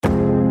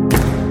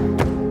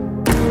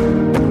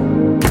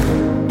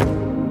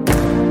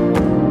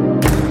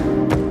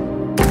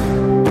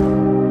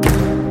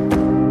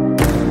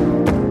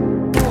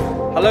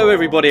Hello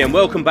everybody and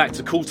welcome back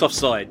to Caught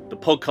Offside, the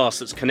podcast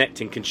that's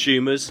connecting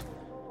consumers,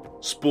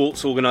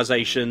 sports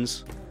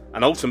organisations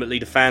and ultimately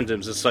the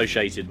fandoms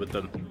associated with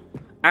them.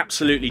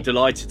 Absolutely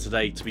delighted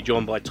today to be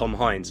joined by Tom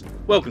Hines.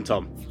 Welcome,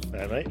 Tom.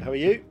 Hey mate, how are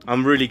you?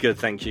 I'm really good,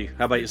 thank you.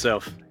 How about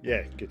yourself?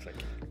 Yeah, good, thank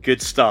you.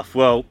 Good stuff.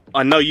 Well,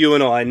 I know you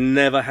and I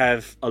never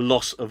have a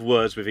loss of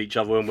words with each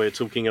other when we're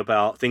talking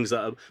about things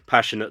that are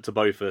passionate to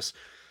both of us.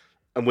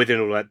 And within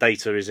all that,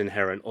 data is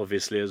inherent,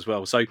 obviously, as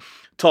well. So,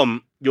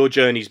 Tom, your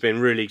journey's been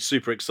really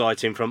super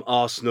exciting, from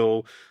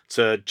Arsenal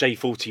to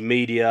J40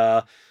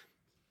 Media.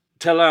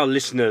 Tell our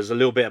listeners a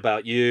little bit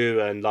about you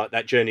and like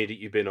that journey that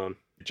you've been on.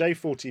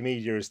 J40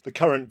 Media is the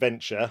current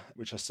venture,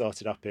 which I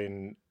started up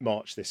in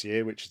March this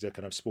year, which is a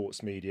kind of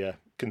sports media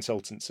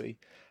consultancy.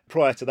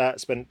 Prior to that,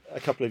 spent a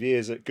couple of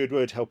years at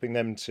Goodwood, helping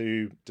them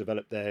to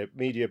develop their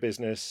media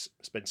business.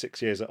 Spent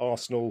 6 years at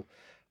Arsenal,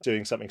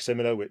 doing something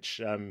similar,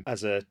 which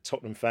as a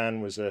Tottenham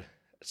fan was a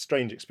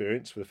strange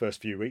experience for the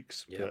first few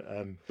weeks,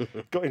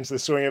 but got into the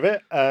swing of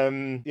it.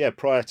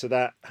 Prior to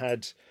that,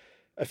 had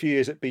a few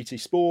years at BT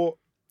Sport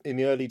in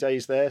the early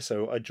days there.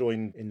 So I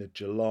joined in the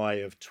July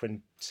of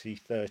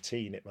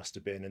 2013, it must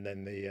have been, and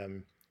then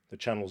the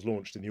channels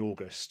launched in the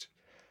August.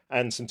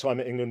 And some time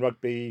at England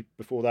Rugby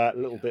before that, a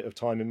little bit of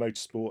time in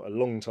motorsport a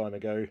long time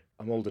ago.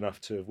 I'm old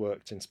enough to have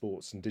worked in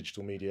sports and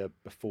digital media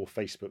before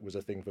Facebook was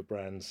a thing for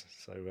brands.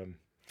 So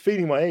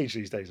feeling my age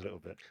these days a little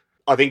bit.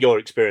 I think your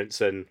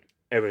experience and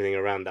everything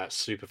around that's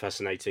super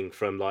fascinating,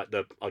 from like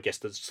the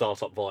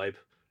startup vibe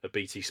of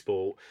BT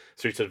Sport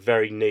through to the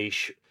very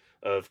niche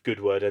of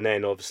Goodwood, and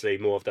then obviously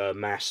more of the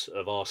mass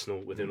of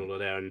Arsenal within all of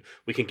there. And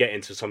we can get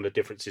into some of the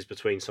differences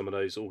between some of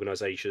those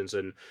organisations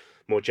and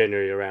more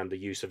generally around the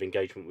use of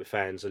engagement with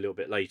fans a little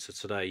bit later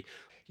today.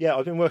 Yeah,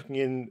 I've been working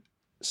in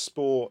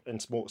sport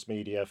and sports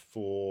media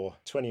for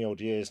 20 odd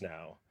years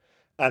now,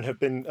 and have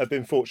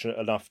been fortunate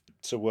enough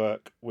to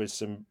work with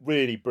some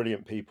really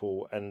brilliant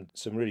people and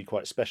some really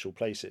quite special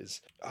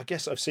places. I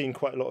guess I've seen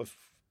quite a lot of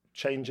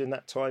change in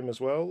that time as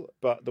well,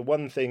 but the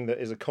one thing that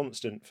is a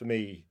constant for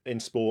me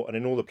in sport and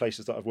in all the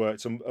places that I've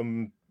worked,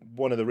 and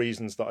one of the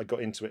reasons that I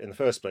got into it in the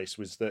first place,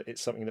 was that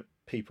it's something that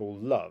people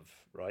love,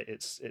 right?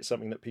 It's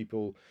something that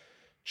people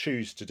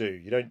choose to do.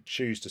 You don't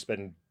choose to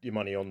spend your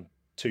money on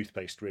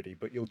toothpaste really,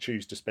 but you'll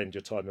choose to spend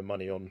your time and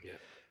money on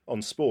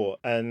sport.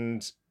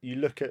 And you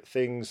look at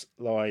things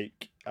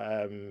like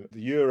the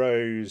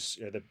Euros,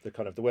 the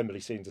kind of the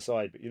Wembley scenes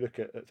aside, but you look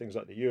at things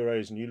like the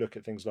Euros, and you look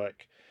at things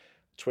like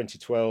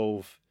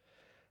 2012.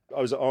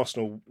 I was at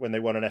Arsenal when they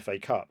won an FA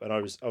Cup, and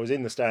I was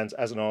in the stands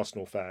as an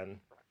Arsenal fan.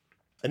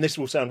 And this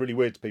will sound really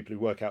weird to people who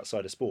work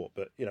outside of sport,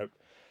 but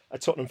a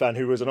Tottenham fan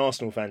who was an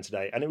Arsenal fan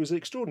today, and it was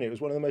extraordinary. It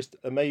was one of the most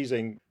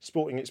amazing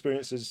sporting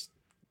experiences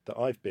that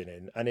I've been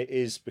in, and it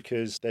is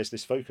because there's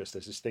this focus,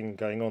 there's this thing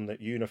going on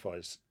that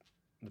unifies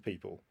the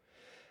people.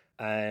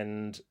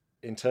 And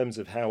in terms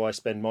of how I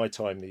spend my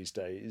time these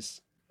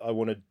days, I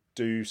want to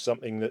do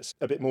something that's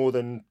a bit more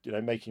than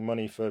making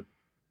money for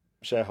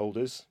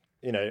shareholders.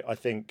 I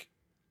think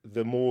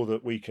the more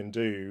that we can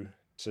do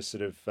to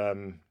sort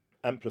of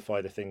amplify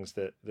the things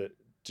that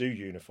do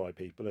unify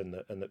people and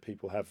that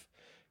people have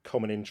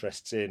common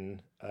interests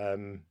in,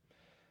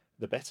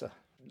 the better.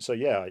 So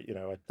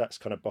that's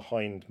kind of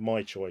behind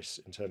my choice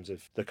in terms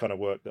of the kind of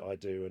work that I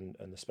do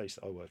and the space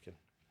that I work in.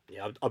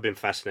 Yeah, I've been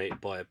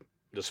fascinated by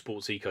the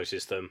sports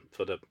ecosystem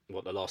for the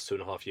last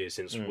 2.5 years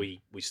since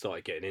we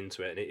started getting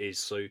into it, and it is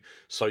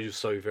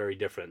so very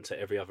different to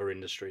every other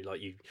industry.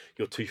 Like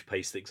your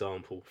toothpaste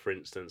example, for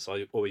instance,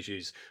 I always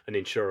use an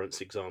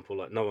insurance example.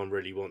 Like, no one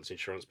really wants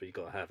insurance, but you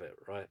got to have it,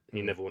 right?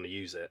 You never want to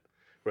use it.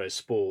 Whereas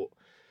sport,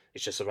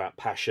 it's just about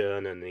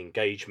passion and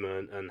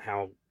engagement and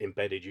how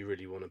embedded you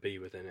really want to be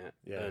within it.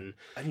 Yeah, and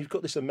you've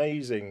got this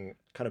amazing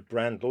kind of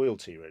brand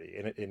loyalty, really,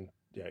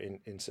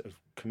 in sort of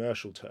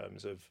commercial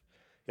terms of.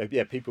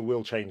 People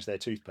will change their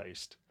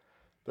toothpaste,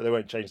 but they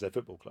won't change their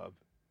football club.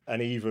 And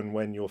even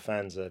when your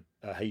fans are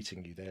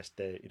hating you,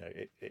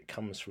 it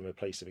comes from a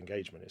place of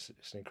engagement.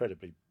 It's an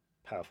incredibly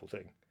powerful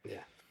thing. Yeah,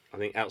 I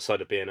think outside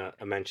of being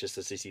a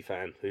Manchester City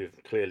fan who've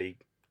clearly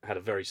had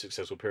a very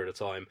successful period of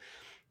time,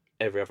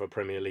 every other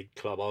Premier League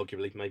club,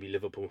 arguably maybe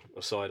Liverpool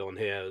aside on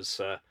here,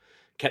 has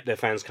kept their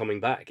fans coming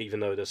back,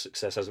 even though the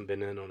success hasn't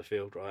been in on the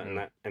field, right? And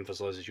that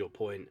emphasises your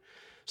point.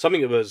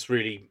 Something that was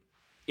really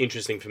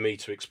interesting for me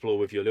to explore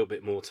with you a little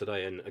bit more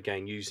today, and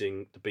again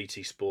using the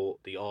BT Sport,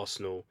 the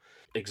Arsenal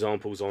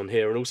examples on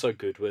here, and also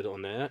Goodwood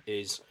on there,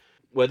 is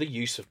where the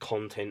use of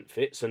content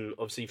fits. And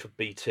obviously for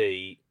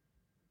BT,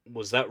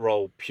 was that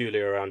role purely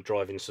around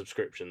driving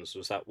subscriptions?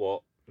 Was that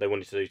what they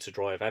wanted to do to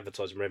drive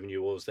advertising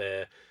revenue, or was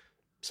there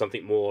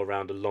something more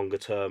around a longer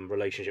term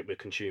relationship with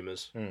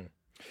consumers?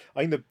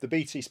 I think the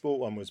BT Sport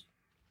one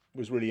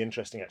was really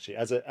interesting, actually,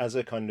 as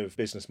a kind of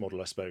business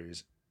model, I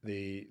suppose.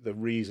 The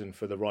reason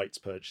for the rights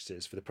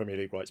purchases, for the Premier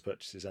League rights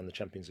purchases and the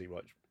Champions League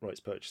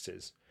rights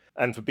purchases,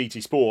 and for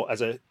BT Sport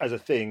as a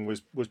thing,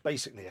 was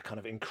basically a kind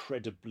of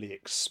incredibly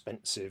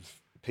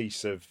expensive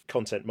piece of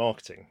content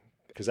marketing.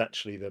 Because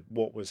actually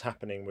what was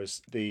happening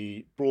was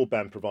the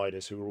broadband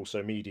providers, who were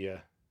also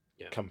media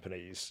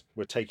companies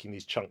were taking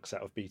these chunks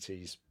out of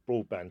BT's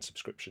broadband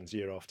subscriptions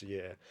year after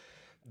year.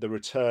 The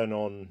return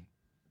on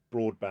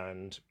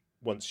broadband,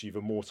 once you've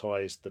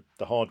amortized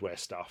the hardware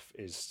stuff,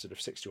 is sort of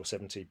 60 or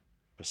 70%.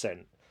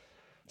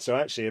 So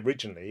actually,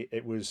 originally,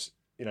 it was,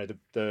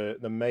 the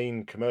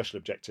main commercial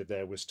objective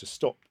there was to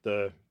stop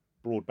the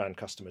broadband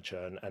customer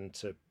churn and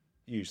to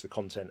use the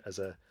content as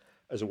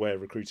a way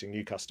of recruiting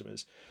new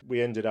customers.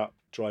 We ended up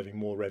driving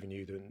more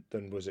revenue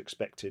than was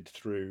expected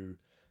through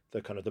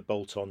the kind of the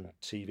bolt-on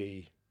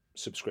TV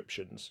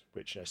subscriptions,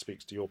 which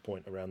speaks to your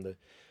point around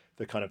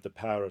the kind of the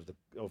power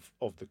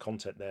of the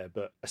content there.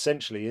 But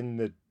essentially, in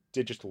the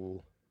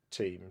digital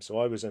team, so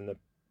I was in the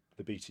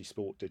BT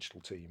Sport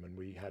digital team, and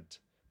we had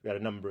a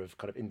number of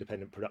kind of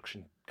independent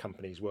production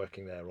companies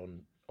working there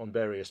on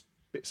various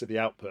bits of the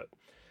output,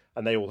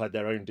 and they all had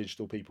their own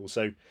digital people.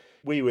 So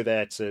we were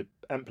there to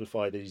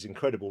amplify these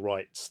incredible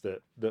rights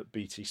that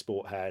BT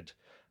Sport had,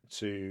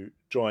 to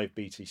drive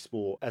BT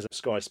Sport as a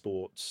Sky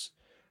Sports,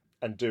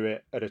 and do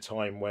it at a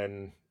time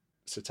when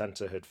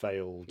Setanta had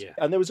failed. Yeah.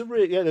 And there was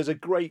there's a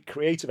great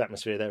creative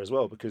atmosphere there as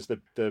well, because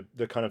the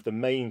kind of the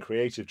main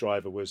creative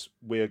driver was,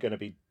 we're going to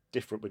be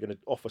different. We're going to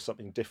offer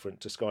something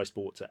different to Sky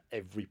Sports at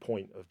every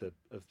point of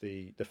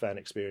the fan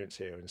experience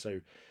here. And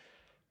so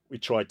we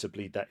tried to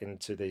bleed that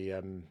into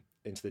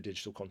the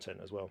digital content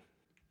as well.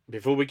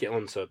 Before we get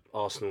on to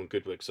Arsenal and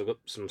Goodwood, because I've got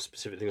some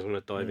specific things I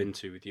want to dive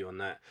into with you on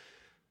that.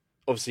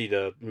 Obviously,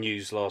 the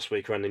news last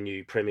week around the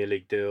new Premier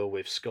League deal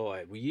with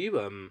Sky. Were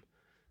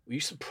you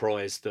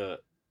surprised that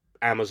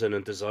Amazon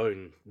and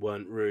DAZN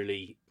weren't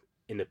really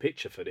in the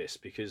picture for this?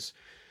 Because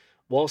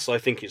whilst I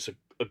think it's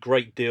a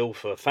great deal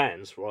for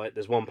fans, right?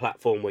 There's one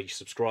platform where you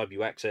subscribe,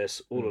 you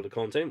access all of the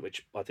content,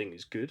 which I think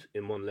is good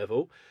in one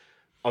level.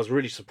 I was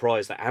really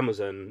surprised that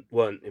Amazon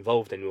weren't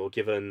involved anymore,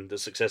 given the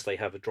success they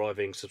have of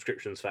driving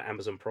subscriptions for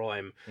Amazon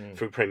Prime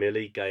through Premier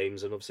League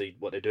games, and obviously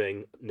what they're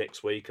doing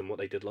next week and what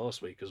they did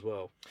last week as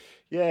well.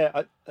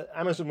 Yeah,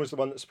 Amazon was the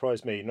one that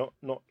surprised me,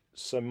 not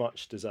so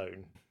much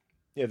DAZN.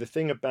 The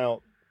thing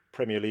about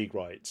Premier League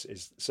rights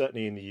is,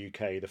 certainly in the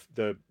UK,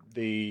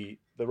 the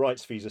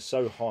rights fees are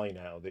so high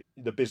now that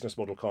the business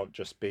model can't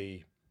just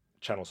be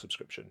channel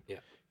subscription. Yeah.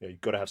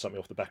 You've got to have something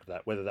off the back of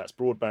that, whether that's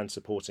broadband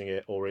supporting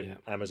it, or in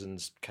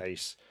Amazon's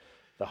case,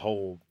 the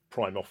whole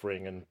Prime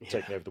offering and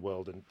taking over the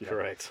world. And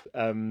correct.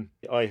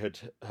 I had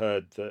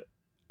heard that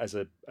as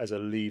a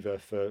lever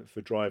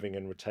for driving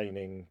and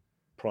retaining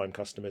Prime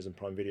customers and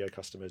Prime Video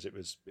customers, it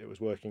was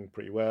working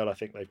pretty well. I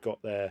think they've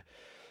got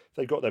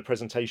their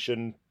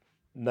presentation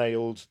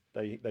nailed.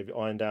 They've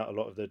ironed out a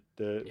lot of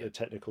the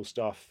technical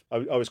stuff. I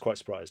was quite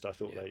surprised. I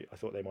thought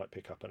they might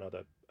pick up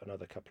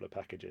another couple of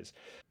packages.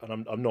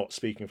 And I'm not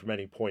speaking from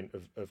any point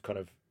of kind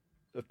of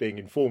being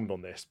informed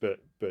on this, but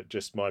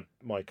just my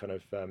kind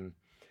of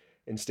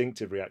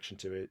instinctive reaction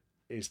to it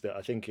is that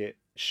I think it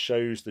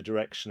shows the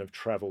direction of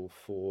travel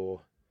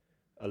for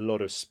a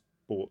lot of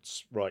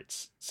sports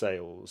rights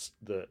sales,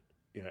 that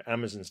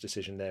Amazon's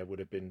decision there would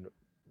have been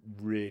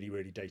really,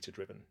 really data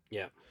driven.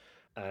 Yeah.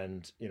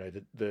 And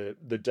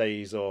the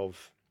days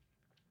of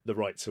the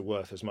rights are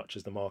worth as much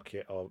as the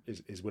market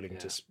is willing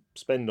to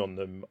spend on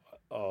them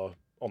are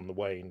on the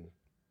wane.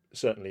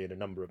 Certainly in a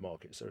number of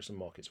markets, there are some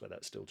markets where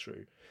that's still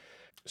true.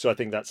 So I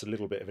think that's a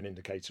little bit of an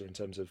indicator in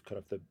terms of kind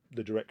of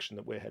the direction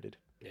that we're headed.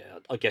 Yeah,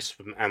 I guess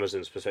from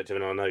Amazon's perspective,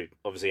 and I know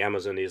obviously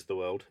Amazon is the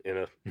world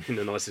in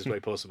the nicest way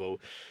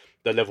possible.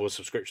 The level of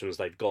subscriptions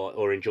they've got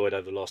or enjoyed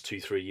over the last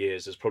 2-3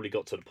 years has probably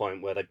got to the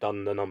point where they've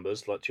done the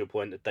numbers, like to your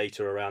point, the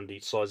data around the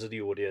size of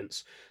the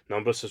audience,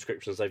 number of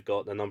subscriptions they've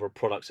got, the number of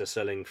products they're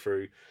selling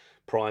through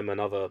Prime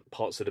and other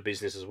parts of the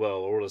business as well.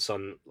 All of a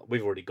sudden,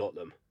 we've already got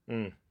them.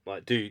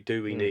 Like, do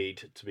we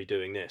need to be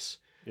doing this?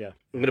 Yeah,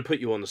 I'm going to put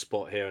you on the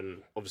spot here,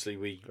 and obviously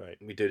we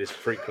do this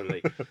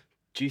frequently.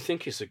 Do you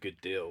think it's a good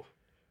deal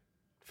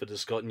for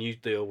the new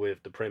deal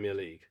with the Premier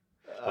League?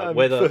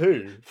 For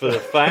who? For the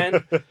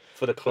fan?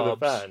 For the clubs?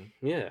 For the fan?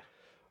 Yeah.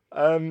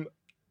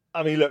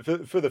 I mean, look,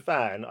 for the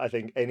fan, I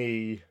think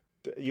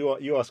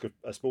you ask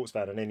a sports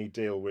fan, and any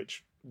deal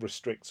which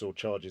restricts or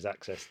charges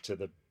access to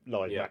the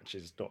live match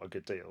is not a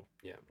good deal.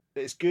 Yeah.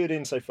 It's good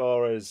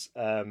insofar as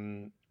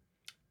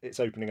it's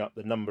opening up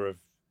the number of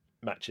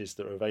matches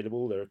that are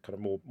available. There are kind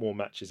of more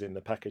matches in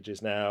the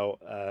packages now.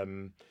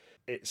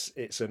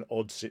 It's an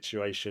odd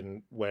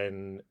situation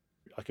when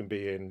I can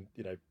be in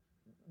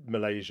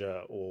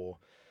Malaysia or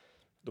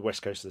the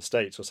west coast of the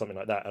States or something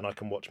like that, and I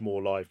can watch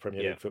more live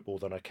Premier League football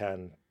than I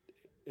can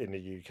in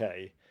the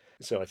UK.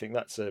 So I think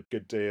that's a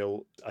good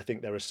deal. I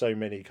think there are so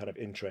many kind of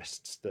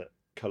interests that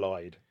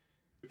collide.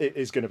 It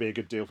is going to be a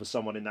good deal for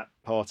someone in that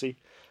party.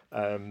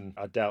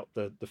 I doubt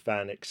the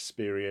fan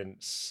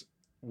experience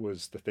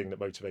was the thing that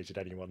motivated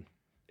anyone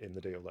in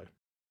the deal, though.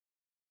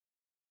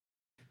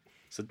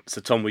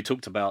 So Tom, we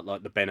talked about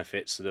like the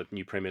benefits of the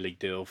new Premier League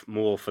deal,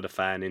 more for the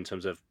fan in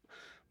terms of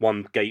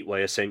one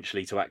gateway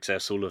essentially to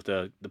access all of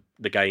the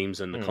games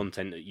and the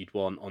content that you'd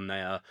want on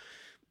there.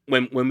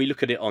 When we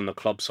look at it on the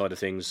club side of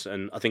things,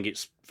 and I think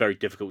it's very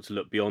difficult to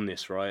look beyond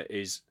this, right,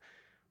 is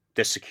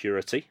there's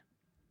security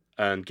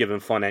And given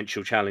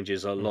financial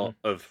challenges, a lot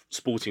of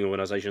sporting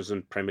organisations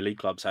and Premier League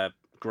clubs have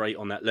great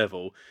on that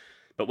level.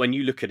 But when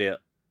you look at it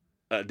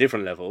at a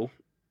different level,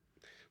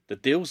 the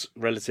deal's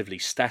relatively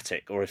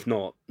static, or if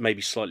not,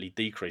 maybe slightly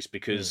decreased,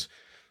 because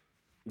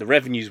the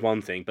revenue's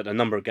one thing, but the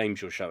number of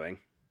games you're showing.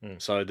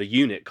 So the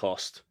unit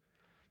cost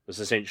was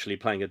essentially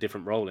playing a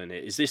different role in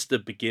it. Is this the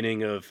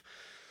beginning of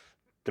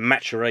the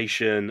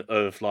maturation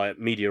of like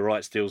media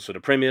rights deals for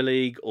the Premier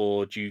League,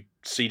 or do you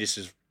see this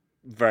as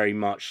very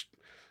much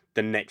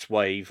the next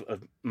wave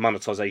of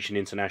monetization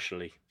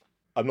internationally?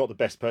 I'm not the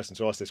best person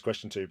to ask this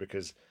question to,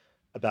 because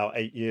about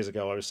 8 years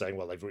ago I was saying,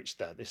 well, they've reached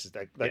that. This is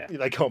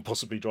they can't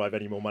possibly drive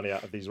any more money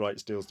out of these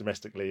rights deals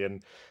domestically,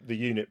 and the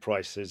unit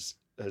price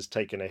has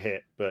taken a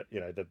hit. But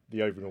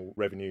the overall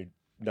revenue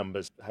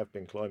numbers have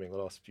been climbing the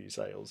last few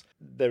sales.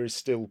 There is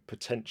still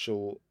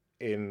potential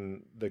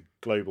in the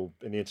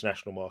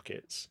international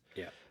markets.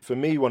 Yeah. For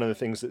me, one of the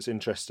things that's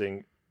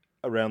interesting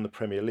around the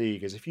Premier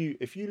League is if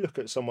you look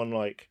at someone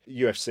like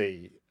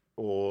UFC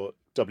or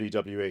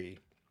WWE.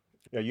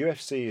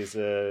 UFC is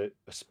a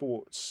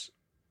sports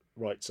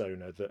rights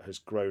owner that has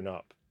grown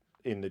up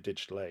in the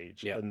digital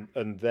age,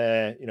 and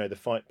their the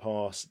Fight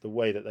Pass, the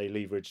way that they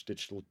leverage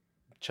digital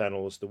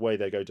channels, the way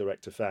they go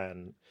direct to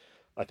fan,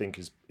 I think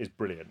is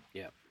brilliant.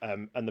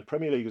 And the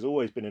Premier League has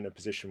always been in a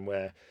position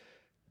where,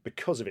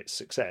 because of its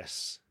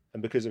success,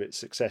 and because of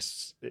its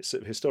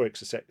historic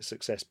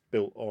success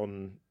built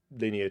on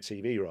linear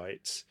TV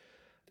rights,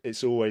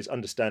 it's always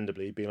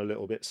understandably been a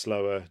little bit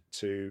slower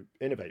to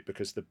innovate,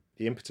 because the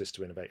impetus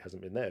to innovate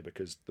hasn't been there,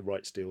 because the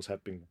rights deals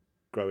have been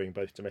growing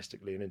both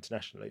domestically and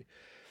internationally.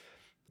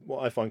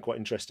 What I find quite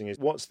interesting is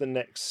what's the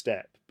next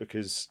step,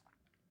 because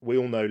we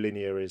all know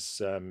linear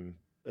is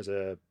as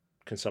a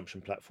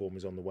consumption platform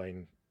is on the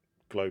wane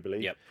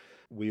globally.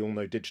 We all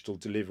know digital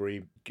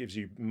delivery gives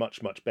you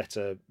much, much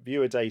better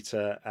viewer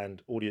data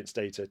and audience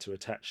data to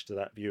attach to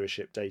that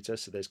viewership data.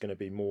 So there's going to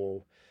be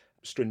more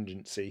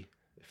stringency,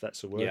 if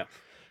that's a word,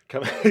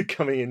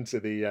 coming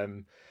into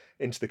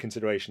the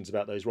considerations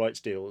about those rights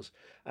deals,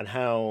 and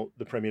how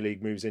the Premier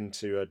League moves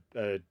into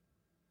a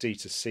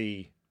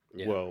D2C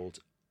world.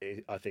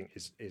 I think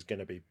is going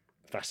to be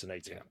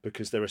fascinating,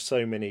 because there are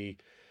so many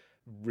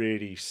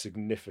really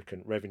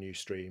significant revenue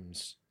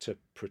streams to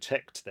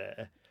protect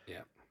there.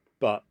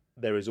 But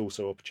there is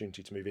also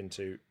opportunity to move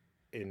into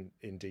in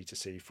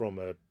D2C from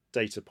a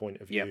data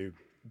point of view,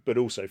 but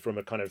also from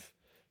a kind of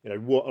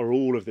what are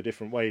all of the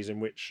different ways in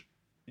which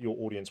your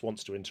audience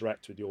wants to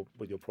interact with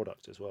your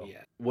product as well.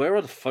 Where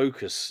are the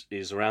focus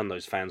is around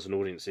those fans and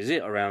audience? Is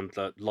it around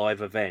the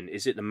live event?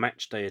 Is it the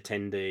match day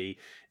attendee?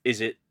 Is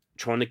it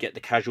trying to get the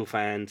casual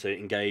fan to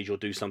engage or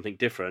do something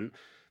different?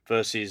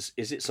 Versus,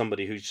 is it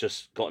somebody who's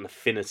just got an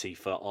affinity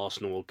for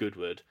Arsenal or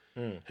Goodwood,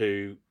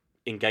 who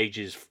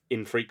engages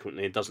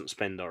infrequently and doesn't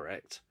spend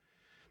direct?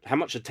 How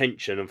much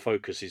attention and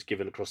focus is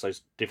given across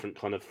those different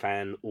kind of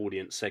fan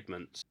audience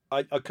segments?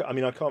 I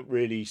mean, I can't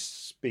really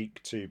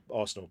speak to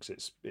Arsenal,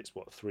 because it's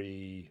what,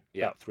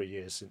 about 3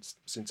 years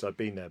since I've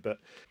been there. But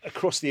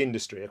across the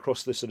industry,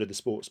 across the sort of the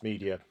sports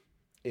media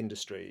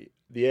industry,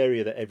 the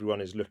area that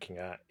everyone is looking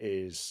at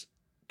is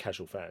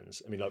casual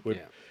fans. I mean, like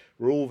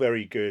we're all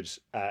very good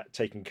at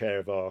taking care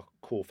of our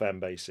core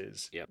fan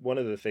bases. One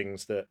of the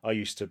things that I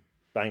used to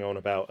bang on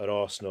about at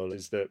Arsenal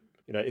is that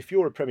if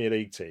you're a Premier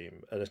League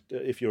team, and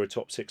if you're a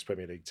top 6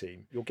 Premier League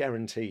team, you're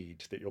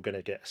guaranteed that you're going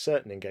to get a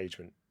certain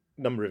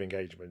number of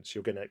engagements.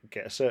 You're going to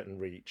get a certain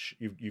reach.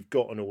 You've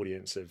got an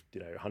audience of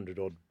 100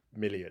 odd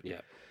million.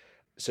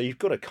 So you've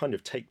got to kind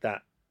of take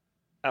that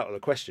out of the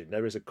question.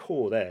 There is a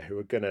core there who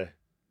are going to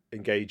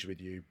engage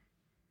with you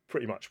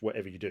pretty much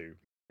whatever you do.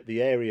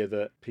 The area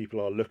that people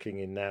are looking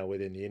in now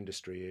within the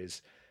industry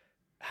is,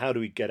 how do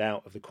we get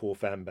out of the core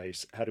fan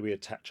base? How do we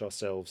attach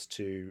ourselves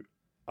to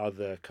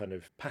other kind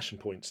of passion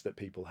points that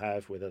people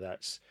have, whether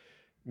that's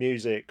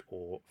music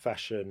or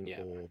fashion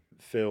or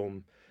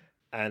film?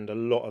 And a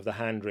lot of the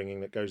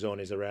hand-wringing that goes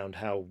on is around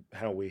how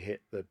we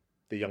hit the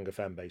younger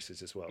fan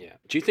bases as well.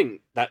 Do you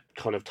think that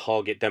kind of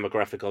target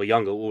demographic or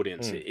younger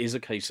audience is a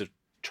case of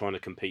trying to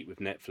compete with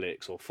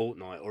Netflix or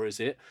Fortnite, or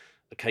is it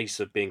a case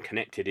of being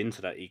connected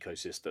into that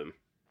ecosystem?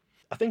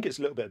 I think it's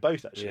a little bit of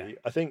both, actually.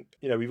 I think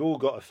we've all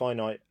got a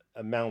finite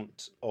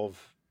amount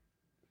of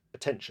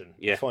attention,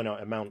 a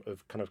finite amount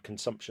of kind of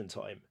consumption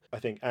time. I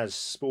think as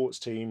sports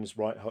teams,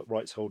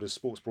 rights holders,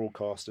 sports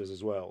broadcasters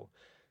as well,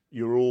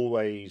 you're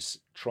always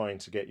trying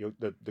to get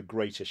the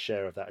greatest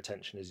share of that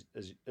attention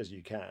as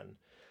you can,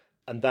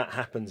 and that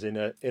happens in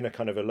a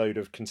kind of a load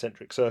of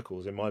concentric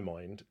circles in my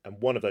mind.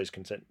 And one of those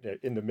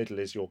in the middle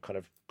is your kind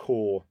of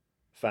core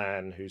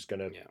fan who's going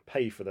to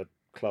pay for the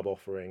club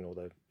offering or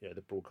the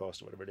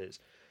broadcast or whatever it is.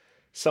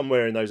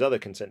 Somewhere in those other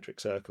concentric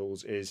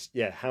circles is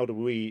how do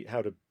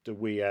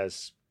we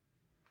as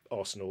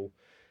Arsenal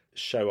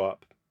show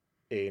up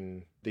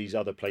in these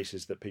other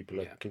places that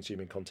people are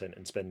consuming content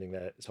and spending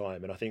their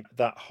time. And I think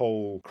that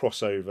whole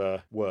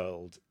crossover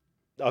world,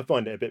 I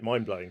find it a bit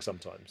mind-blowing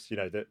sometimes.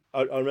 That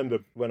I remember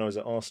when I was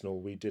at Arsenal,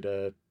 we did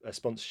a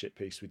sponsorship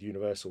piece with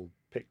Universal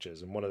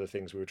Pictures, and one of the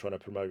things we were trying to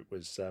promote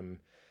was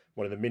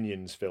one of the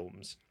Minions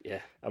films.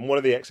 Yeah. And one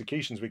of the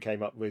executions we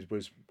came up with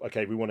was,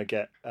 okay, we want to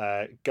get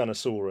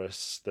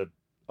Gunnosaurus, the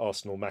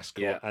Arsenal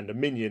mascot, Yeah. and a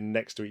minion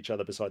next to each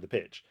other beside the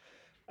pitch.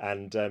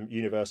 And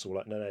Universal were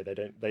like, no, they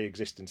don't. They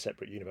exist in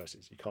separate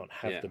universes. You can't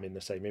have Yeah. them in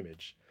the same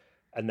image.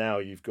 And now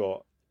you've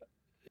got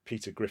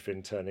Peter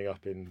Griffin turning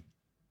up in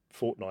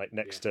Fortnite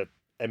next to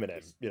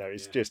Eminem. You know,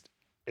 it's just,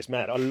 it's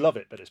mad. I love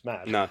it, but it's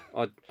mad. No,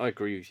 I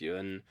agree with you,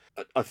 and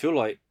I feel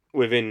like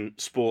within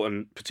sport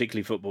and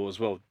particularly football as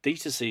well,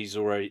 D2C's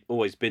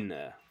always been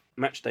there.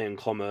 Match day and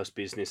commerce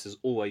business has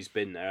always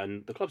been there,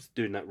 and the club's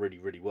doing that really,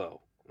 really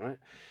well, right?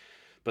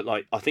 But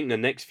like, I think the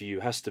next view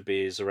has to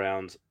be is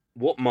around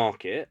what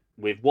market,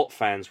 with what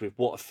fans, with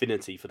what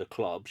affinity for the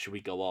club should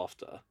we go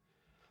after,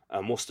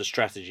 and what's the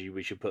strategy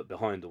we should put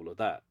behind all of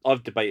that.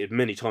 I've debated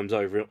many times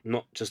over,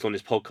 not just on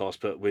this podcast,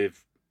 but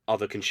with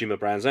other consumer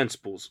brands and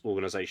sports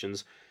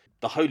organisations.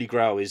 The holy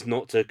grail is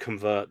not to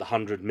convert the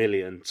 100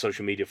 million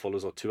social media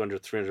followers or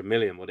 200, 300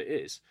 million, what it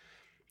is.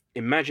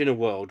 Imagine a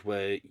world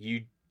where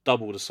you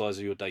double the size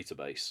of your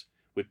database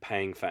with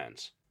paying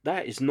fans.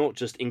 That is not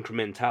just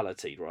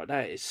incrementality, right?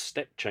 That is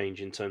step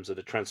change in terms of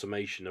the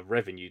transformation of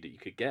revenue that you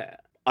could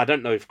get. I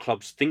don't know if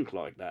clubs think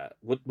like that.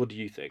 What do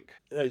you think?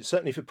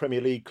 Certainly for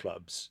Premier League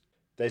clubs,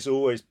 there's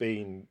always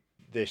been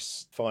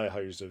this fire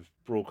hose of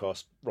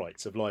broadcast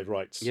rights, of live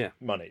rights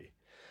money.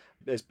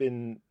 There's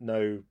been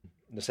no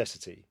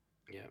necessity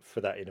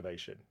for that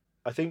innovation.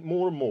 I think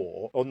more and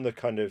more on the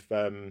kind of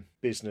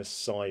business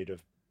side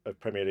of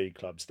Premier League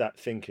clubs, that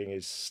thinking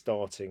is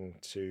starting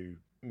to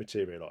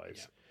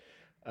materialise.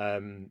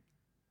 You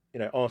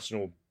know,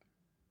 Arsenal,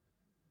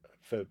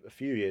 for a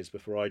few years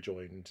before I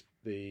joined,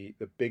 the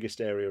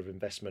biggest area of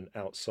investment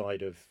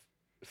outside of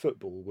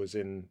football was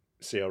in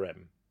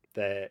CRM.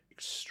 They're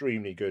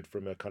extremely good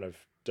from a kind of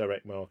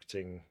direct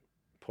marketing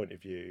point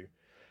of view.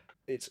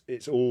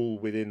 It's all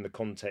within the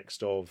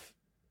context of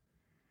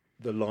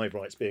the live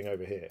rights being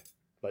over here.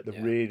 Like the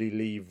really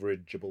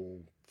leverageable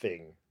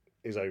thing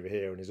is over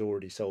here and is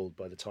already sold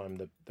by the time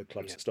the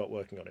clubs start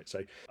working on it.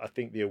 So I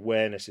think the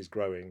awareness is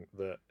growing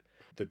that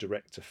the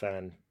direct to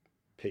fan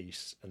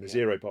piece and the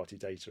zero party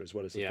data as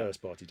well as the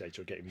first party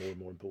data are getting more and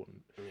more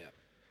important. Yeah.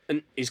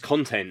 And is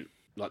content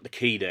like the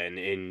key then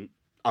in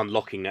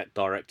unlocking that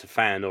direct to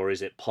fan, or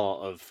is it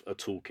part of a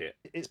toolkit?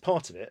 It's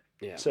part of it,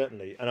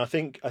 certainly. And I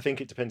think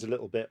it depends a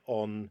little bit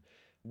on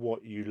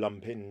what you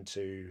lump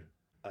into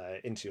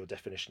your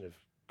definition of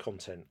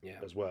content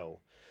as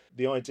well.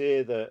 The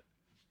idea that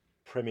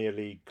Premier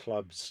League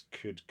clubs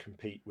could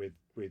compete with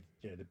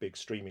the big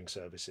streaming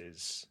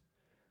services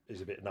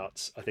is a bit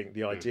nuts. I think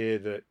the idea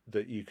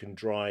that you can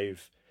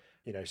drive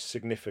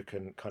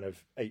significant kind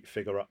of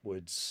 8-figure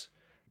upwards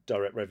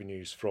direct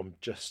revenues from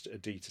just a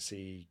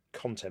D2C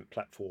content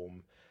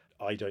platform,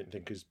 I don't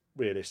think is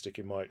realistic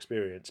in my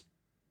experience,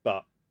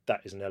 but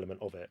that is an element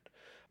of it.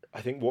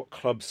 I think what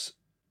clubs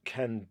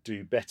can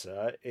do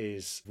better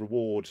is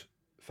reward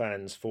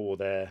fans for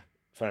their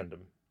fandom.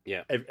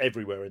 Yeah.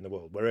 Everywhere in the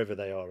world, wherever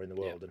they are in the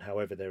world and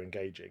however they're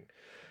engaging.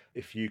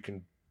 If you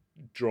can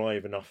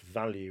drive enough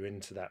value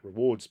into that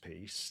rewards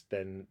piece,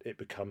 then it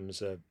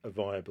becomes a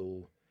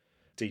viable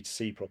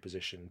D2C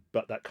proposition.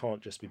 But that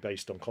can't just be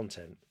based on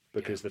content,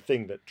 because the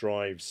thing that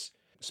drives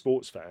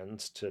sports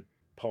fans to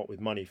part with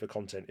money for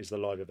content is the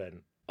live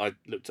event. I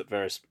looked at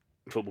various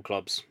football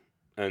clubs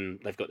and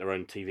they've got their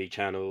own TV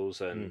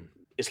channels, and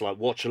it's like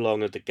watch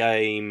along of the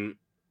game.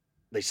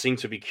 They seem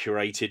to be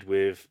curated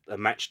with a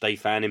match day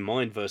fan in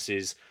mind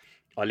versus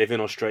I live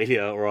in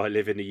Australia or I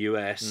live in the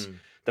US.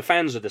 The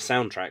fans are the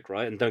soundtrack,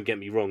 right? And don't get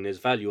me wrong, there's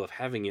value of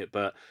having it,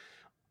 but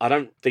I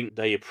don't think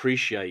they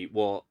appreciate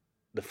what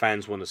the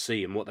fans want to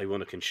see and what they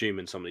want to consume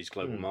in some of these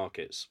global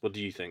markets. What do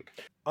you think?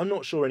 I'm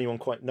not sure anyone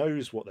quite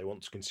knows what they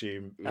want to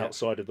consume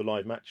outside of the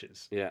live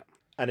matches. Yeah.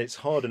 And it's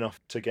hard enough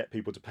to get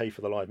people to pay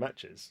for the live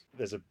matches.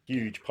 There's a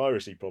huge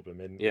piracy problem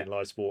in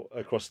live sport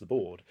across the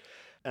board.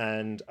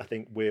 And I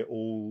think we're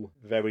all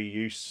very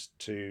used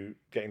to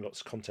getting lots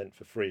of content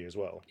for free as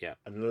well. Yeah.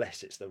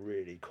 Unless it's the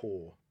really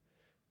core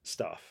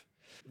stuff.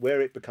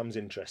 Where it becomes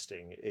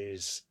interesting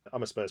is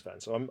I'm a Spurs fan.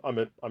 So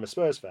I'm a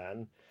Spurs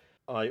fan.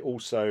 I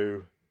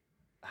also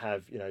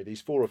have,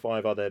 these 4 or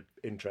 5 other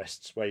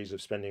interests, ways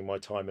of spending my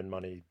time and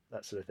money,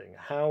 that sort of thing.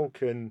 How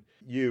can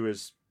you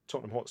as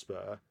Tottenham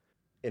Hotspur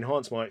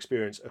enhance my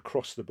experience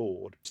across the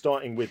board,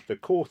 starting with the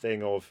core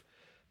thing of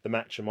the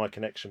match and my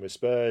connection with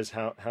Spurs?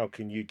 How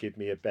can you give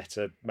me a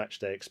better match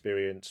day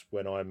experience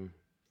when I'm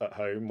at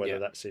home, whether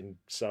that's in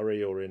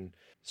Surrey or in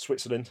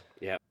Switzerland?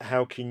 Yeah.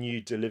 How can you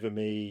deliver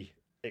me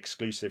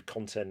exclusive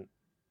content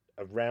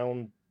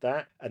around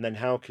that? And then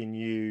how can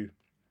you,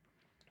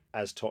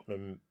 as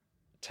Tottenham,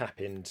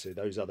 tap into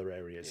those other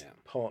areas,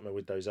 partner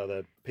with those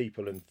other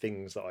people and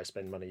things that I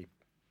spend money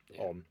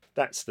on?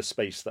 That's the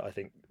space that I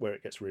think where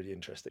it gets really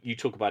interesting. You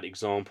talk about the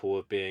example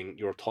of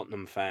you're a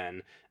Tottenham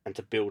fan, and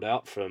to build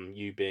out from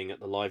you being at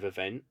the live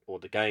event or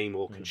the game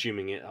or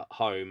consuming it at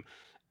home,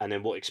 and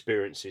then what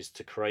experiences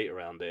to create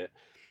around it.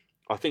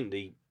 I think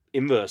the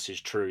inverse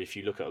is true if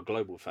you look at a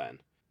global fan.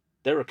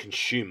 They're a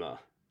consumer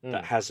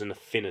that has an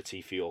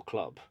affinity for your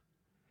club.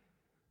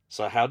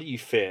 So how do you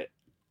fit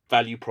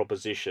value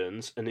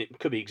propositions, and it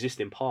could be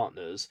existing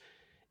partners,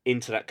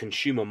 into that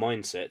consumer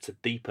mindset to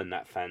deepen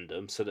that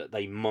fandom so that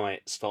they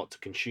might start to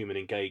consume and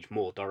engage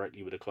more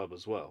directly with the club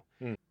as well?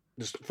 Mm.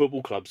 Just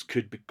football clubs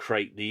could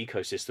create the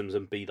ecosystems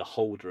and be the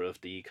holder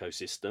of the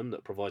ecosystem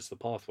that provides the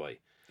pathway.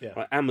 Yeah.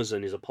 Right?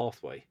 Amazon is a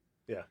pathway.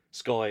 Yeah.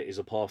 Sky is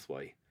a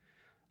pathway.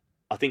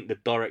 I think the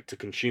direct to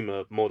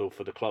consumer model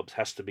for the clubs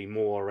has to be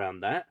more around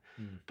that,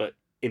 but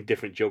in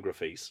different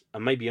geographies,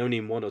 and maybe only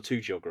in one or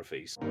two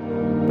geographies.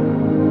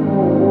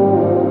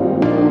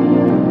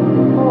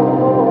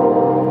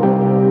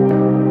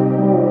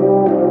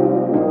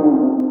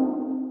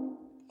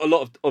 A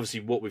lot of,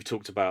 obviously, what we've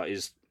talked about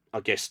is, I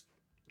guess,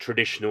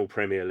 traditional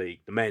Premier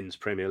League, the men's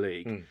Premier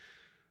League.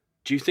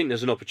 Do you think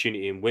there's an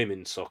opportunity in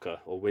women's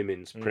soccer or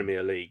women's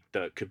Premier League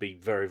that could be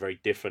very,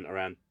 very different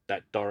around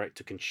that direct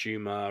to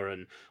consumer?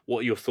 And what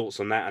are your thoughts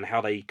on that and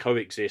how they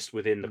coexist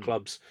within the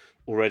clubs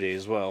already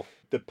as well?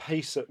 The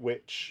pace at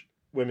which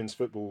women's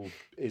football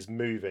is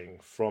moving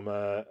from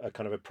a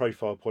kind of a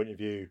profile point of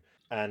view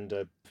and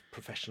a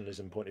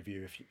professionalism point of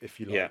view, if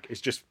you like,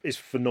 is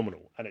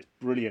phenomenal, and it's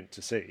brilliant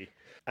to see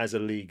as a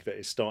league that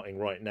is starting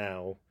right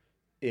now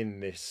in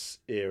this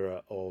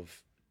era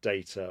of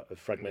data, of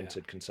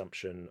fragmented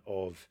consumption,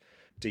 of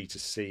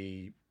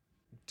D2C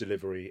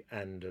delivery,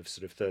 and of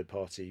sort of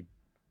third-party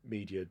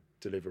media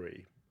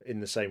delivery, in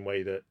the same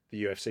way that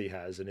the UFC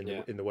has, and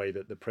in the way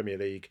that the Premier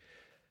League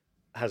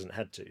hasn't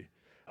had to.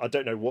 I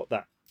don't know what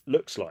that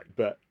looks like,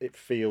 but it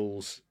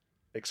feels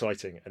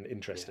exciting and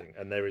interesting,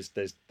 and there is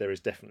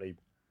definitely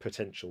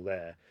potential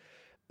there.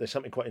 There's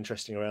something quite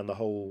interesting around the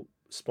whole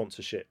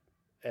sponsorship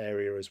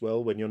area as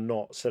well, when you're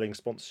not selling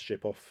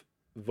sponsorship off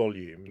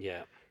volume,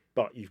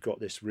 but you've got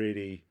this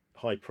really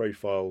high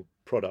profile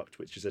product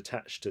which is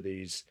attached to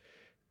these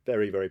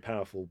very, very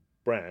powerful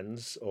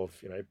brands of,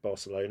 you know,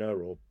 Barcelona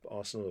or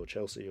Arsenal or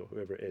Chelsea or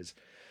whoever it is.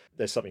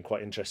 There's something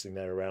quite interesting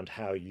there around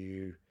how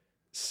you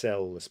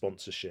sell the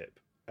sponsorship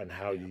and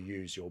how you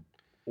use your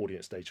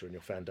audience data and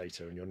your fan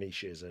data and your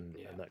niches and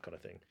that kind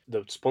of thing.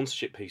 The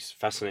sponsorship piece is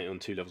fascinating on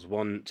two levels.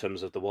 One, in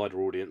terms of the wider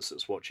audience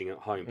that's watching at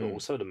home, but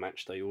also the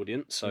match day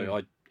audience.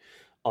 So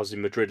I was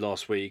in Madrid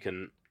last week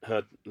and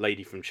heard a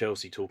lady from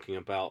Chelsea talking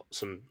about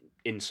some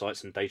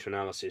insights and data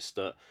analysis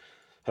that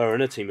her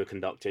and her team have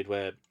conducted,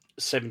 where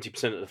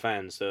 70% of the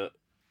fans that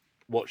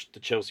watched the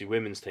Chelsea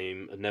women's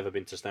team had never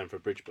been to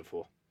Stamford Bridge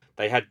before.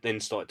 They had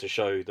then started to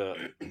show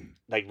that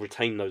they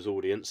retain those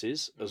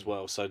audiences as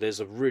well. So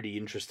there's a really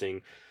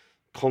interesting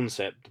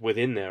concept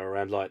within there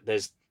around, like,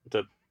 there's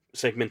the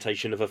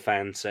segmentation of a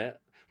fan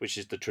set, which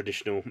is the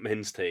traditional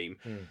men's team.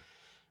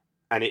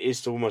 And it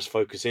is to almost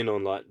focus in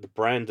on, like, the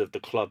brand of the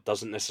club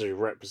doesn't necessarily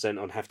represent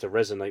and have to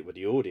resonate with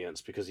the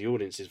audience, because the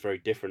audience is very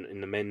different in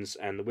the men's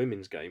and the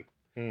women's game.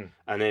 And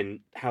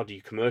then how do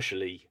you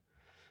commercially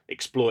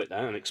exploit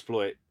that? And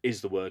exploit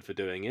is the word for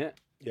doing it.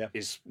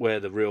 Is where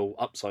the real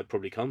upside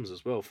probably comes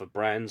as well for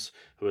brands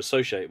who are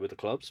associated with the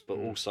clubs, but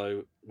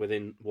also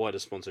within wider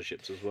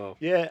sponsorships as well.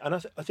 Yeah, and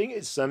I think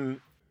it's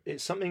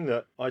something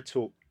that I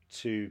talk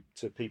to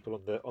people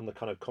on the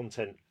kind of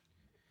content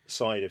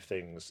side of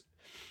things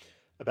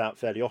about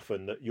fairly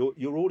often, that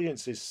your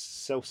audience is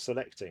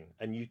self-selecting,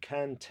 and you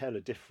can tell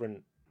a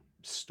different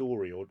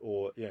story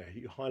or you know,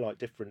 you highlight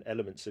different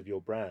elements of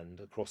your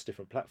brand across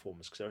different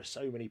platforms, because there are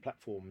so many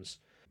platforms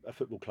a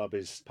football club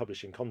is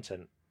publishing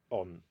content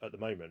on at the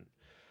moment.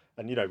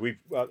 And you know,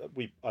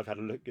 I've had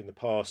a look in the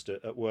past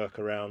at work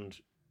around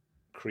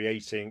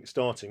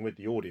starting with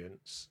the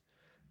audience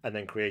and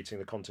then creating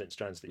the content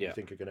strands that you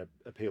think are going to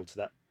appeal to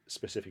that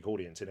specific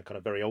audience in a kind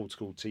of very old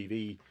school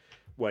TV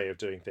way of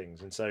doing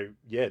things. And so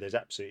there's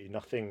absolutely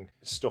nothing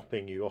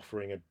stopping you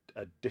offering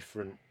a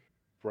different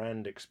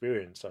brand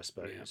experience, I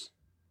suppose,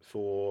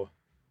 for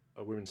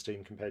a women's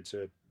team compared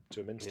to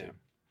a men's team.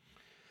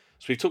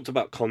 So we've talked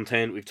about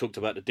content, we've talked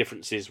about the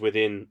differences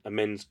within a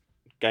men's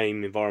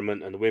game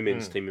environment and the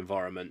women's team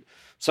environment.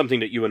 Something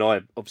that you and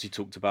I obviously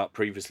talked about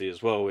previously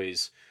as well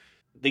is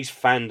these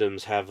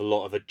fandoms have a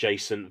lot of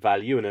adjacent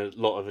value and a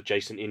lot of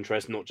adjacent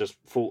interest, not just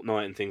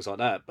Fortnite and things like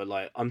that, but,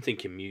 like, I'm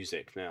thinking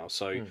music now.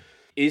 So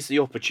is the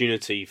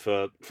opportunity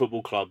for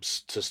football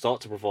clubs to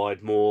start to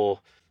provide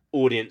more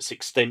audience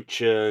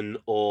extension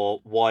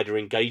or wider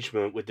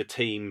engagement with the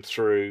team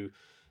through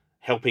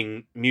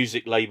helping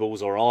music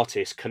labels or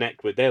artists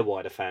connect with their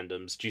wider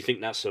fandoms? Do you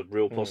think that's a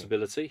real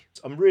possibility?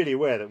 I'm really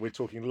aware that we're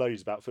talking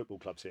loads about football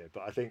clubs here,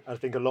 but I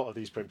think a lot of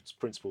these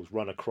principles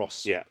run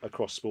across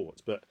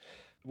sports. But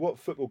what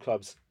football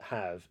clubs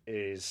have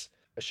is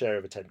a share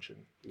of attention.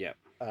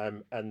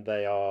 And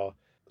they are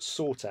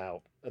sought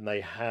out, and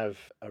they have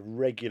a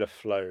regular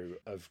flow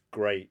of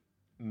great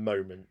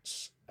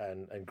moments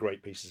and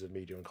great pieces of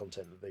media and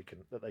content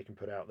that they can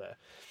put out there.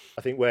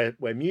 I think where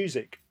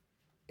music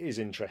is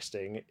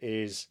interesting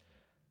is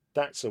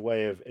that's a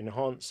way of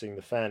enhancing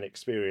the fan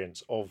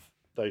experience of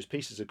those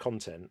pieces of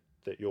content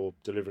that you're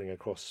delivering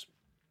across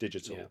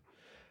digital,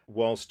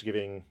 whilst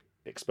giving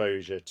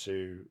exposure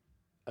to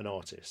an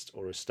artist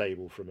or a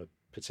stable from a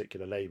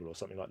particular label or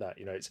something like that.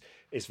 You know,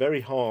 it's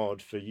very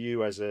hard for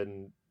you as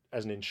an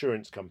as an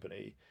insurance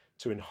company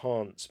to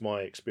enhance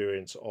my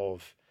experience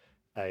of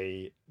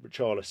a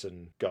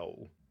Richarlison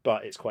goal,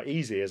 but it's quite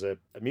easy as a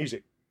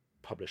music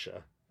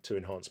publisher to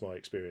enhance my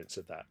experience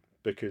of that,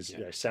 because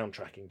sound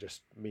tracking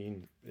just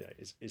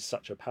is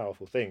such a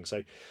powerful thing.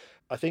 So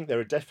I think there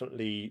are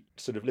definitely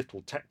sort of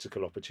little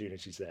tactical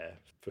opportunities there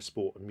for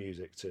sport and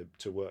music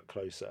to work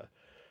closer,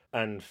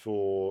 and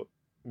for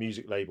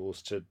music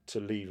labels to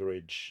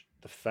leverage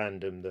the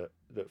fandom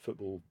that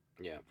football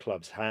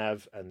clubs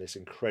have, and this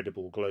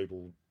incredible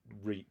global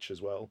reach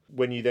as well.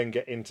 When you then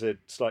get into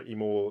slightly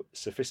more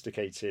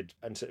sophisticated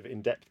and sort of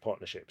in-depth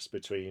partnerships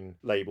between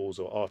labels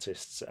or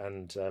artists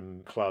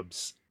and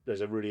clubs,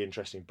 there's a really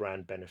interesting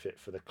brand benefit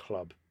for the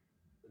club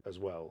as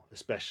well,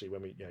 especially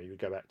when you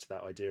go back to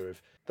that idea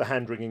of the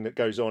hand-wringing that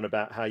goes on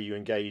about how you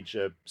engage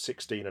a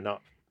 16 and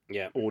up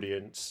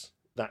audience.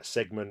 That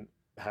segment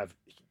have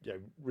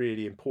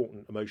really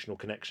important emotional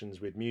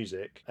connections with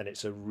music, and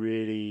it's a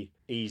really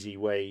easy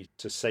way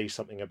to say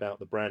something about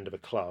the brand of a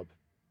club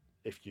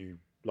if you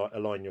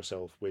align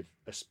yourself with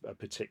a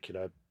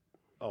particular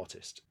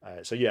artist.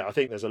 So I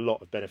think there's a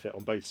lot of benefit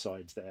on both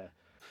sides there.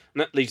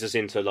 And that leads us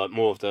into like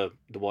more of the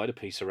wider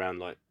piece around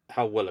like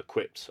how well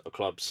equipped are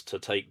clubs to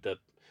take the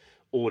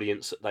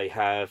audience that they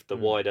have, the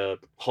wider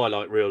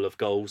highlight reel of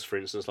goals, for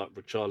instance, like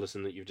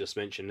Richarlison that you've just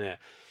mentioned there,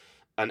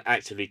 and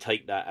actively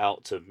take that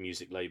out to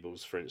music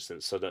labels, for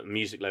instance, so that a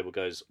music label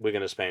goes, we're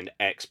going to spend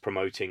X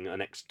promoting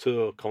an X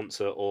tour,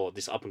 concert, or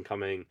this up and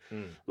coming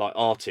like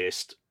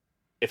artist.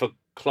 If a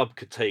club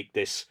could take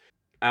this,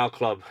 our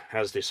club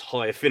has this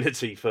high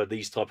affinity for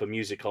these type of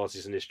music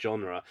artists in this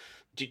genre.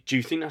 Do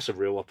you think that's a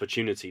real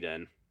opportunity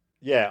then?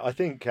 Yeah, I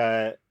think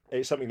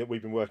it's something that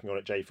we've been working on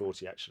at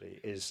J40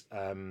 actually, is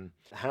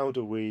how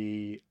do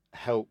we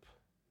help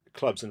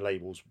clubs and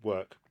labels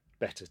work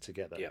better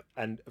together? Yeah.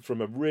 And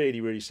from a really,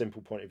 really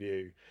simple point of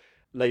view,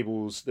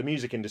 labels, the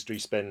music industry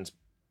spends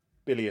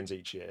billions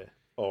each year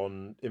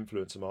on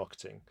influencer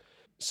marketing.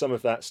 Some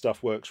of that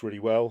stuff works really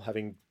well.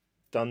 Having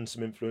done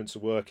some influencer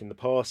work in the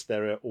past,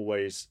 there are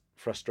always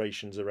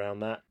frustrations around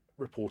that.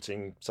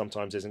 Reporting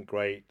sometimes isn't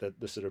great.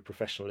 The sort of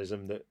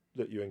professionalism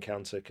that you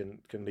encounter can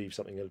leave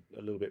something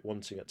a little bit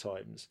wanting at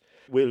times.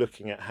 We're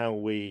looking at how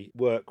we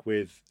work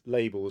with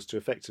labels to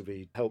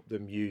effectively help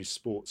them use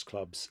sports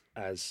clubs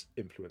as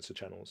influencer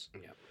channels.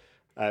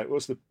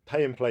 What's the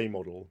pay and play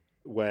model,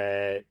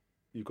 where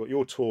you've got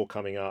your tour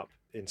coming up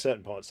in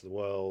certain parts of the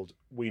world.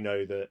 We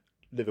know that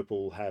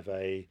Liverpool have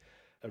a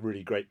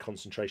really great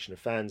concentration of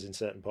fans in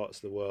certain parts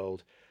of the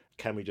world.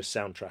 Can we just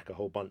soundtrack a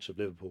whole bunch of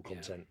Liverpool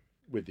content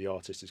with the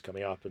artist who's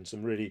coming up, and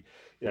some really,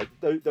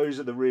 those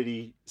are the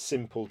really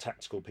simple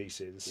tactical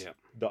pieces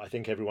that I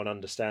think everyone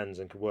understands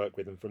and can work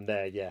with. And from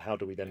there, how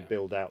do we then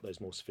build out those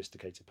more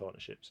sophisticated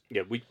partnerships?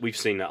 Yeah, we've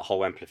seen that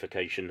whole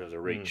amplification of the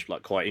reach,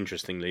 like quite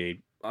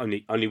interestingly,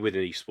 only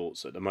within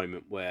esports at the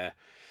moment, where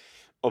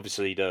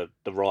obviously the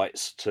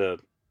rights to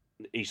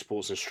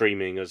esports and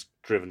streaming has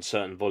driven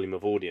certain volume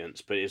of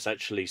audience, but it's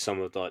actually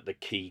some of the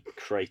key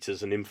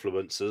creators and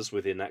influencers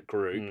within that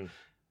group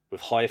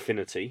with high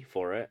affinity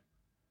for it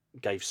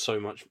gave so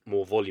much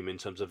more volume in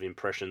terms of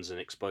impressions and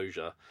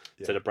exposure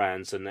to the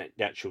brands than the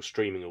actual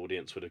streaming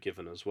audience would have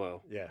given as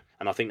well.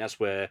 And I think that's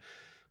where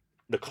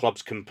the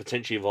clubs can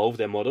potentially evolve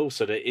their model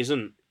so that it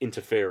isn't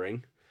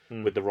interfering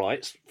with the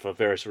rights for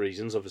various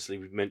reasons. Obviously,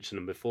 we've mentioned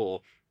them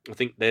before. I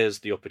think there's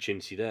the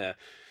opportunity there.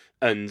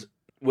 And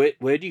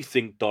where do you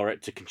think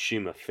direct to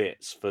consumer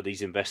fits for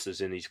these investors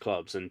in these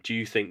clubs? And do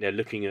you think they're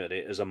looking at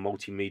it as a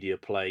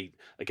multimedia play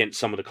against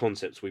some of the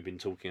concepts we've been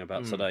talking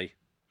about today?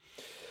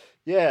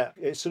 Yeah,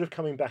 it's sort of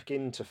coming back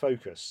into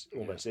focus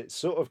almost. It's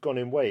sort of gone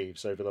in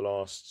waves over the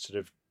last sort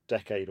of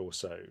decade or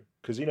so.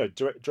 Because,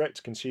 direct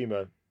to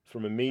consumer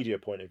from a media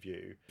point of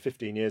view,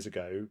 15 years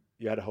ago,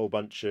 you had a whole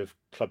bunch of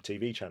club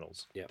TV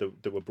channels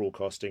that were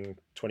broadcasting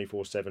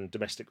 24/7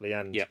 domestically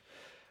and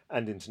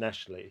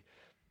internationally.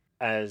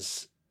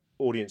 As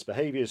audience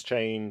behaviours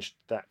changed,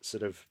 that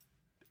sort of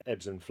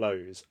ebbs and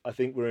flows. I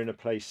think we're in a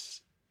place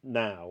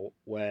now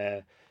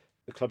where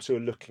the clubs who are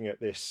looking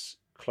at this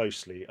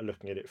closely are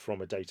looking at it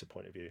from a data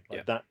point of view.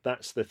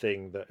 That's the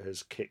thing that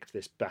has kicked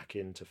this back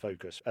into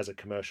focus as a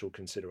commercial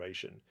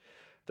consideration.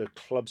 The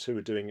clubs who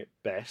are doing it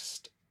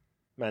best,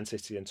 Man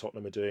City and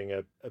Tottenham, are doing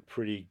a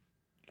pretty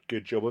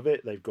good job of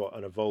it. They've got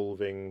an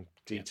evolving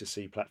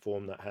D2C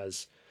platform that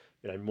has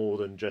more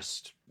than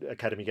just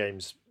academy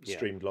games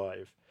streamed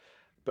live.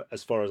 But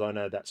as far as I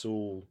know, that's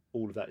all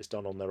of that is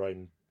done on their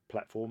own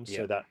platforms.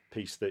 So that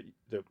piece that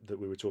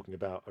we were talking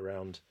about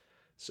around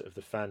sort of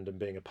the fandom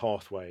being a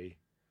pathway,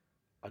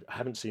 I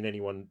haven't seen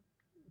anyone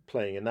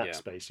playing in that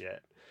space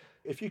yet.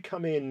 If you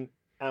come in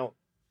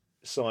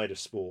outside of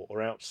sport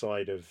or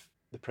outside of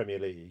the Premier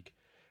League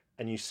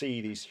and you see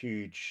these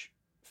huge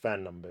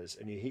fan numbers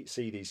and you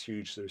see these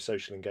huge sort of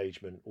social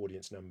engagement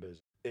audience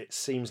numbers, it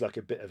seems like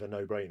a bit of a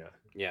no-brainer.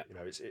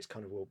 It's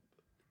kind of, well,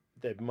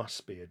 there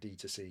must be a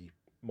D2C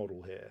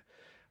model here.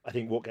 I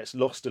think what gets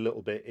lost a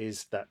little bit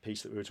is that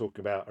piece that we were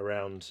talking about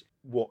around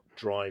what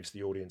drives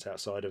the audience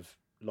outside of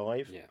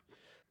live.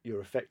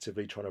 You're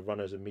effectively trying to run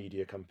as a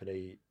media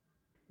company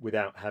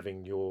without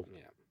having your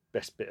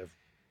best bit of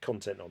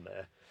content on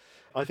there.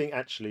 I think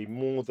actually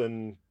more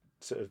than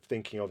sort of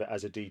thinking of it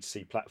as a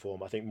D2C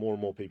platform, I think more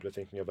and more people are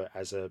thinking of it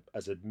as a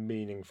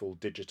meaningful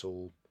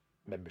digital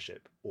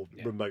membership or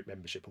remote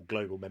membership or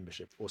global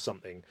membership or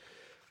something,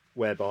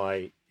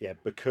 whereby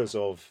because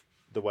of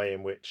the way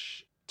in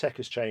which tech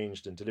has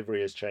changed and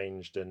delivery has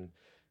changed and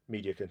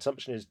media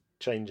consumption is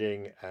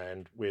changing,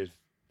 and with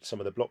some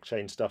of the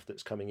blockchain stuff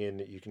that's coming in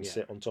that you can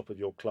sit on top of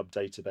your club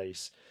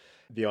database,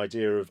 the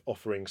idea of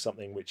offering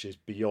something which is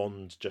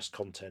beyond just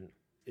content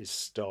is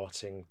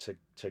starting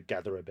to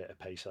gather a bit of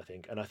pace, I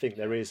think. And I think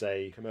there is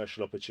a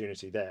commercial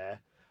opportunity there.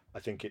 I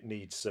think it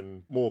needs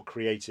some more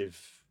creative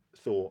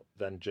thought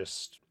than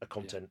just a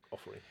content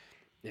offering.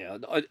 Yeah,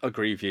 I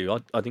agree with you.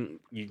 I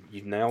think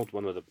you've nailed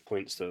one of the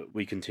points that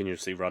we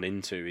continuously run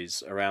into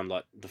is around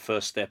like the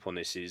first step on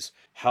this is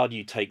how do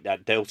you take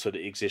that delta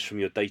that exists from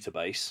your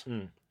database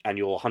and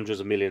your hundreds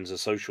of millions of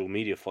social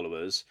media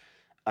followers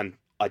and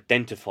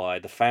identify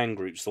the fan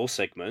groups or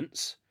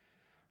segments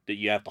that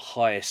you have the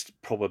highest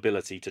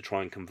probability to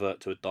try and convert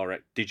to a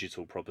direct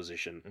digital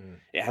proposition.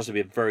 It has to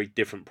be a very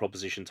different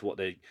proposition to what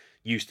they're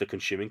used to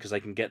consuming because they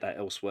can get that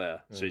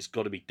elsewhere. So it's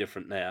got to be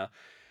different there.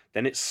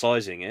 Then it's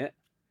sizing it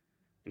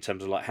in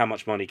terms of like how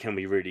much money can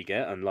we really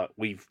get, and like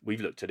we've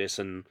looked at this,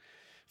 and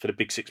for the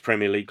big 6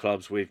 Premier League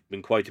clubs, we've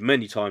been quoted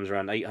many times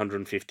around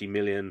 850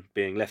 million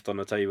being left on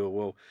the table.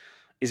 Well,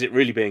 is it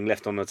really being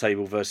left on the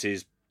table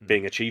versus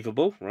being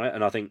achievable, right?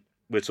 And I think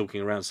we're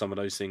talking around some of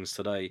those things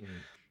today.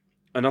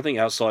 And I think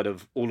outside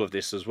of all of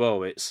this as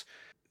well, it's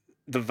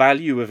the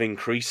value of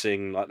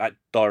increasing like that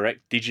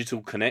direct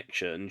digital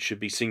connection should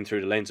be seen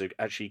through the lens of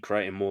actually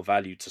creating more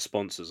value to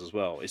sponsors as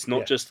well. It's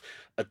not just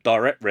a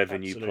direct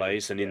revenue play,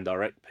 it's an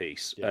indirect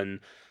piece.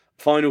 And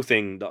final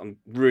thing that I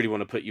really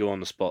want to put you on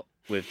the spot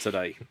with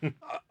today,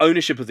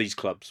 ownership of these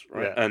clubs,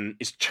 right? And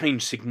it's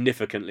changed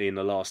significantly in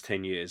the last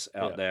 10 years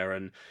out there.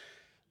 And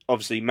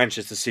obviously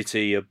Manchester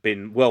City have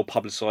been well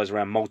publicised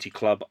around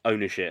multi-club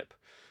ownership.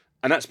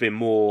 And that's been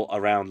more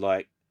around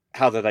like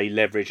how do they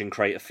leverage and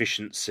create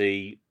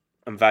efficiency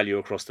and value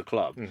across the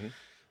club.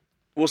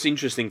 What's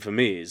interesting for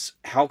me is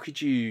how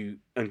could you,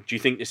 and do you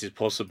think this is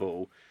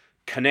possible,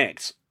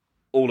 connect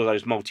all of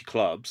those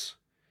multi-clubs,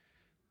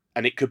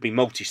 and it could be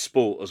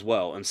multi-sport as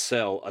well, and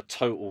sell a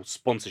total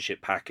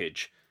sponsorship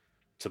package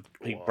to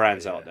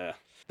brands out there?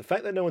 The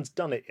fact that no one's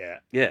done it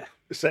yet,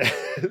 says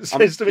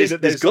to me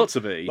that there's got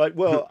to be. Like,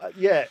 well,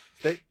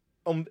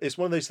 it's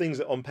one of those things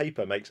that on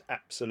paper makes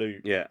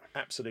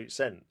absolute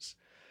sense.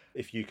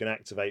 If you can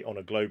activate on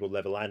a global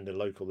level and a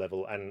local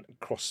level and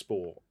cross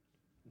sport,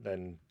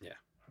 then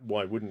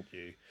why wouldn't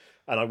you?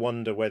 And I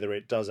wonder whether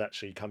it does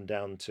actually come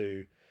down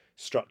to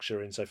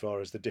structure insofar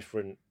as the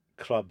different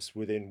clubs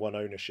within one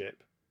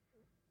ownership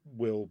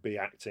will be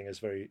acting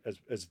as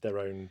their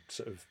own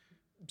sort of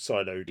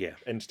siloed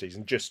entities,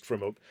 and just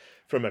from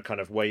a kind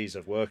of ways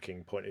of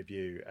working point of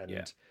view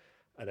and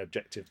an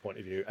objective point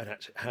of view, and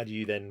actually, how do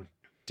you then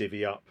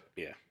divvy up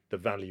the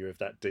value of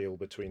that deal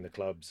between the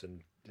clubs?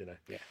 And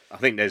I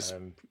think there's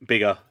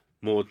bigger,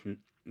 more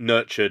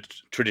nurtured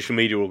traditional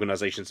media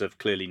organisations have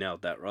clearly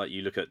nailed that, right?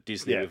 You look at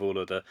Disney with all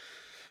of the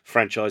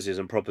franchises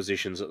and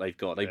propositions that they've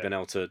got; they've been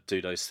able to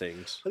do those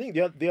things. I think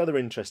the other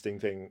interesting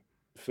thing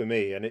for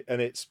me, and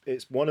it's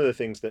one of the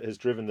things that has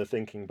driven the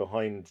thinking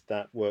behind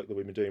that work that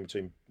we've been doing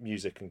between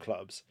music and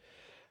clubs,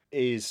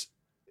 is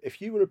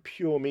if you were a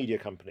pure media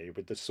company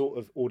with the sort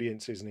of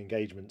audiences and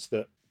engagements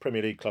that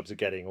Premier League clubs are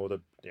getting, or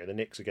the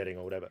Knicks are getting,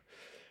 or whatever,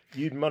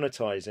 you'd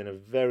monetize in a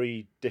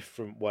very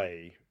different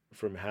way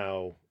from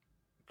how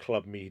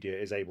club media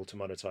is able to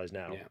monetize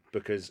now,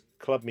 because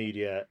club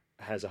media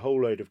has a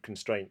whole load of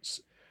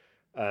constraints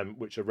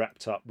which are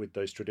wrapped up with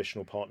those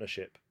traditional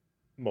partnership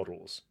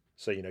models.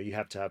 So, you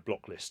have to have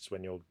block lists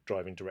when you're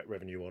driving direct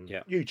revenue on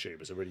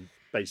YouTube, as a really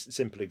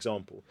simple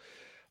example.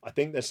 I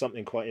think there's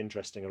something quite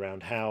interesting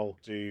around how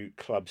do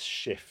clubs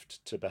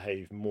shift to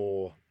behave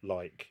more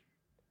like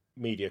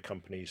media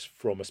companies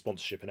from a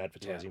sponsorship and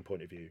advertising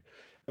point of view,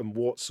 and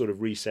what sort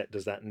of reset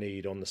does that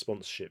need on the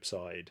sponsorship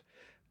side?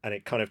 And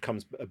it kind of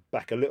comes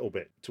back a little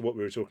bit to what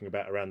we were talking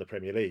about around the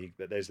Premier League,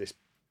 that there's this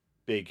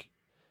big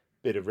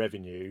bit of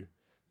revenue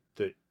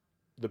that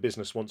the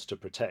business wants to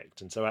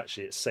protect, and so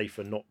actually it's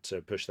safer not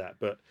to push that.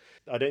 But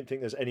I don't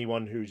think there's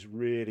anyone who's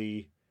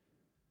really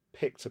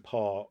picked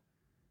apart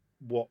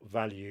what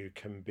value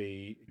can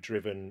be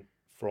driven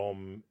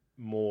from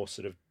more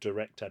sort of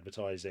direct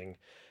advertising,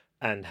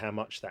 and how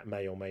much that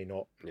may or may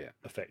not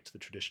affect the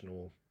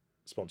traditional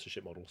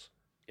sponsorship models.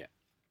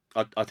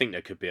 I think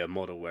there could be a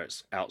model where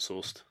it's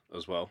outsourced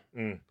as well.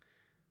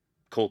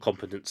 Core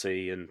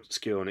competency and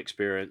skill and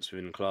experience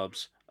within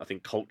clubs. I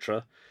think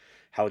culture,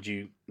 how do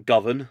you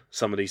govern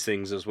some of these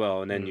things as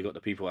well? And then you've got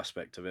the people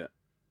aspect of it.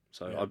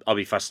 So I'll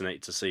be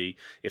fascinated to see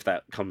if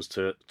that comes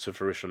to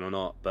fruition or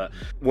not. But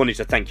wanted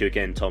to thank you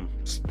again, Tom.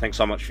 Thanks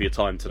so much for your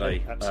time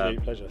today.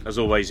 Absolute pleasure. As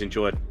always,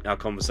 enjoyed our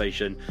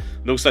conversation.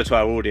 And also to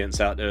our audience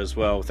out there as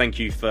well, thank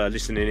you for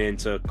listening in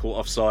to Caught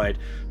Offside.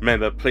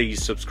 Remember,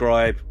 please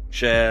subscribe,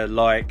 share,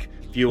 like,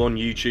 view on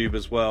YouTube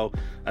as well,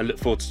 and look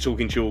forward to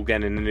talking to you all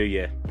again in the new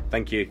year.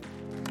 Thank you.